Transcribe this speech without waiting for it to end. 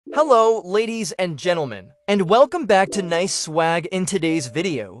Hello, ladies and gentlemen, and welcome back to Nice Swag. In today's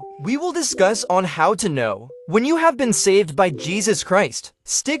video, we will discuss on how to know when you have been saved by Jesus Christ.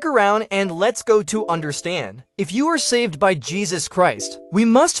 Stick around and let's go to understand. If you are saved by Jesus Christ, we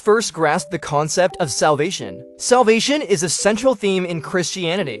must first grasp the concept of salvation. Salvation is a central theme in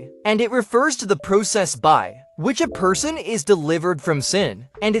Christianity, and it refers to the process by which a person is delivered from sin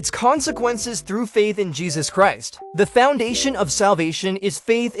and its consequences through faith in Jesus Christ. The foundation of salvation is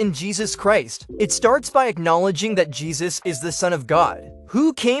faith in Jesus Christ. It starts by acknowledging that Jesus is the Son of God,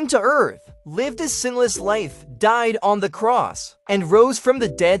 who came to earth, lived a sinless life, died on the cross, and rose from the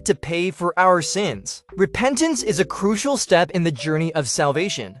dead to pay for our sins. Repentance is a crucial step in the journey of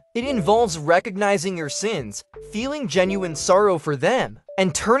salvation. It involves recognizing your sins, feeling genuine sorrow for them,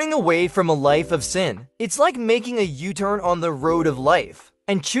 and turning away from a life of sin. It's like making a U-turn on the road of life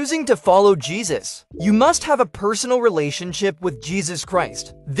and choosing to follow Jesus. You must have a personal relationship with Jesus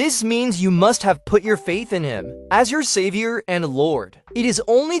Christ. This means you must have put your faith in Him as your Savior and Lord. It is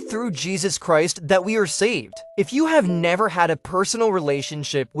only through Jesus Christ that we are saved. If you have never had a personal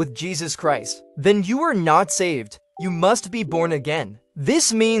relationship with Jesus Christ, then you are not saved. You must be born again.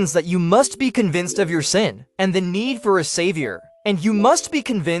 This means that you must be convinced of your sin and the need for a Savior. And you must be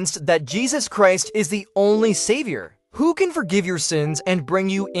convinced that Jesus Christ is the only Savior who can forgive your sins and bring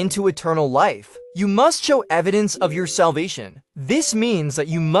you into eternal life. You must show evidence of your salvation. This means that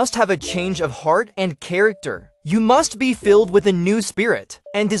you must have a change of heart and character. You must be filled with a new spirit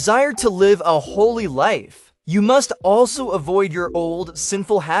and desire to live a holy life. You must also avoid your old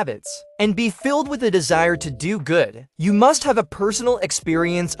sinful habits and be filled with a desire to do good. You must have a personal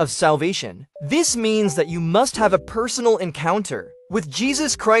experience of salvation. This means that you must have a personal encounter with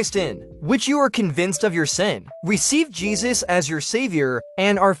Jesus Christ in which you are convinced of your sin, receive Jesus as your Savior,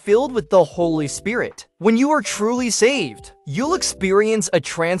 and are filled with the Holy Spirit. When you are truly saved, you'll experience a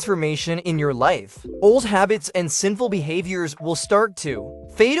transformation in your life. Old habits and sinful behaviors will start to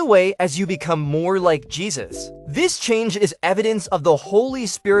fade away as you become more like Jesus. This change is evidence of the Holy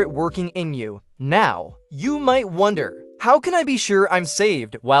Spirit working in you. Now, you might wonder, how can I be sure I'm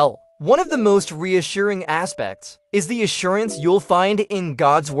saved? Well, one of the most reassuring aspects is the assurance you'll find in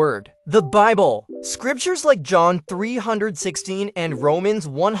God's Word. The Bible, scriptures like John 3:16 and Romans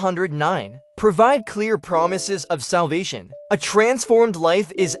 109 provide clear promises of salvation. A transformed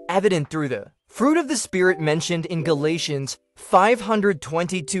life is evident through the fruit of the Spirit mentioned in Galatians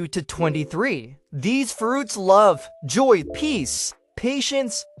 5:22-23. These fruits: love, joy, peace,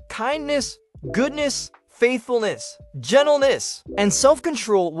 patience, kindness, goodness, faithfulness, gentleness, and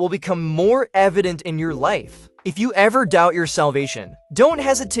self-control will become more evident in your life. If you ever doubt your salvation, don't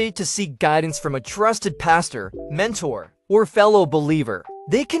hesitate to seek guidance from a trusted pastor, mentor, or fellow believer.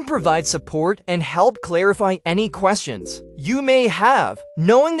 They can provide support and help clarify any questions you may have.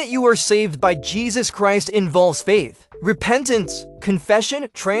 Knowing that you are saved by Jesus Christ involves faith, repentance, confession,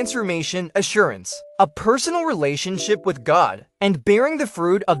 transformation, assurance, a personal relationship with God, and bearing the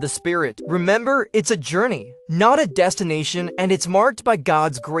fruit of the Spirit. Remember, it's a journey, not a destination, and it's marked by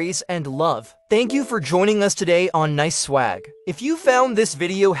God's grace and love. Thank you for joining us today on Nice Swag. If you found this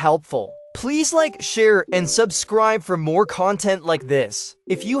video helpful, please like, share, and subscribe for more content like this.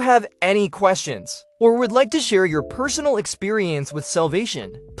 If you have any questions or would like to share your personal experience with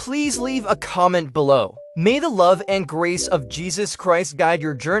salvation, please leave a comment below. May the love and grace of Jesus Christ guide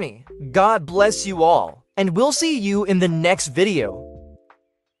your journey. God bless you all, and we'll see you in the next video.